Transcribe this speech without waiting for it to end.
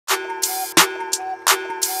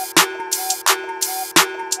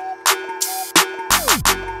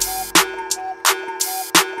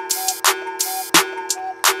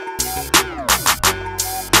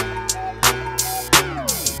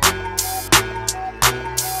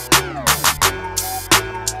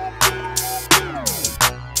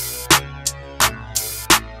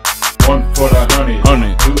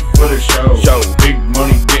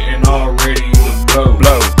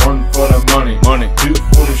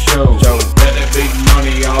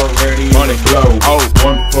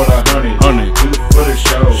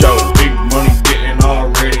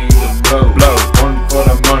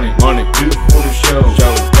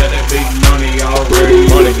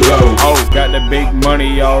big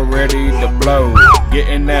money all ready to blow.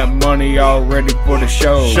 Getting that money all ready for the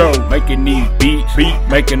show. Making these beats,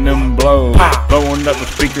 making them blow. Blowing up the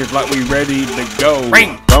speakers like we ready to go.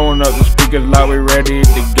 Blowing up the speakers like we ready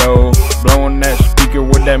to go. Blowing that speaker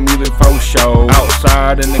with that music for show.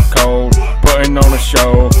 Outside in the cold, putting on a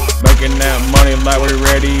show. Making that money like we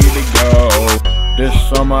ready to go. This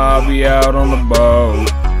summer I'll be out on the boat.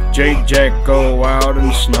 J-Jack go out in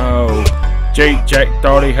the snow. J-Jack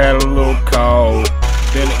thought he had a little cold.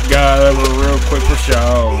 Then it got over real quick for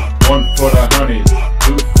show. 1 for the honeys,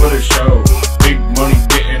 2 for the show. Big money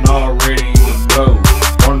getting all ready to blow.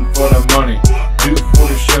 1 for the money, 2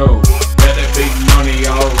 for the show. Got that big money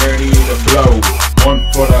all ready to blow.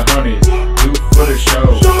 1 for the honeys, 2 for the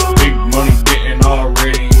show. Big money getting all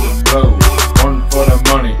ready to blow. 1 for the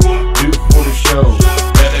money, 2 for the show.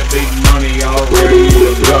 Got that big money all ready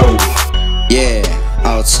to blow. Yeah,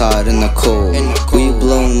 outside in the cold. We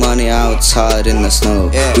blowing money outside in the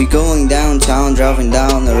snow. We going downtown, driving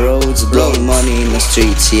down the roads, blowing money in the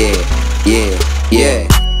streets. Yeah.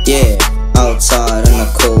 Outside in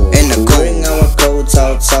the cold. Wearing our coats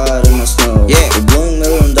outside in the snow. We're blowing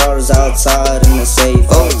 $1 million outside in the safe.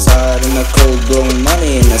 Outside in the cold, blowing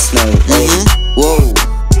money in the snow. Whoa,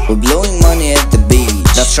 we're blowing money at the beach.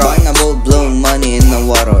 That's right. Buying a boat, blowing money in the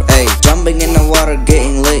water. Jumping in the water,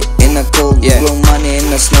 getting lit in the cold. Blowing money in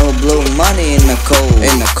the snow, blowing money in the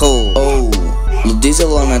cold. Oh, blue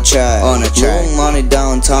diesel on a track. Blowing money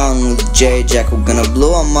downtown with J-Jack. We're gonna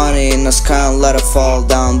blow our money in the sky and let it fall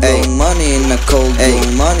down. Blowing money in the cold,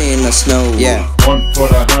 blowing money in the snow. 1 for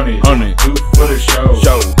the honey, 2 for the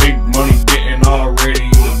show. Big money getting all ready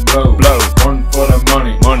to blow. 1 for the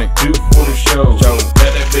money, 2 for the show.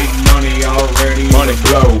 Let that big money all ready to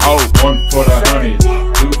blow. 1 for the honey,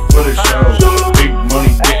 2 for the show. Big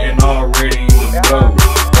money getting all ready to blow.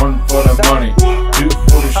 1 for the money, 2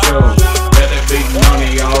 for the show. Let that big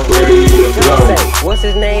money all ready to blow. What's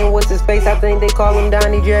his name? What's his face? I think they call him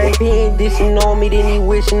Donnie J. If he ain't dishing on me, then he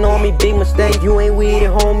wishing on me. Big mistake. If you ain't with it,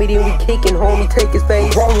 homie, then we kicking, homie. Take his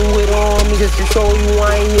face. Rolling with on me just to show you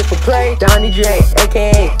I ain't here for play. Donnie J,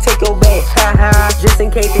 aka take your back. Ha ha. Just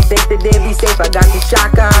in case they think that they be safe, I got the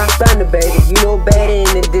shotgun. Thunder baby, you know better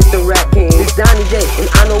than this the rap king. It's Donnie J, and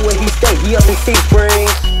I know where he stay. He up in Sea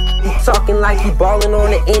Springs. He talking like he ballin'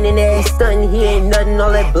 on the internet. He stuntin', he ain't nothing,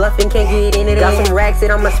 all that bluffing can't get into that. Got some racks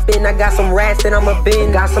that I'ma spin, I got some rats that I'ma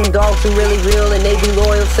bend. Got some dogs who really real and they be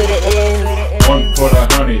loyal to the end. 1 for the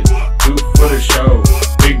honeys, 2 for the show.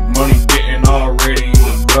 Big money getting all ready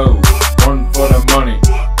to blow. 1 for the money,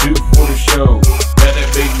 2 for the show. Got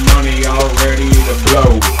that big money all ready to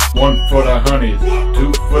blow. 1 for the honeys,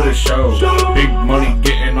 2 for the show.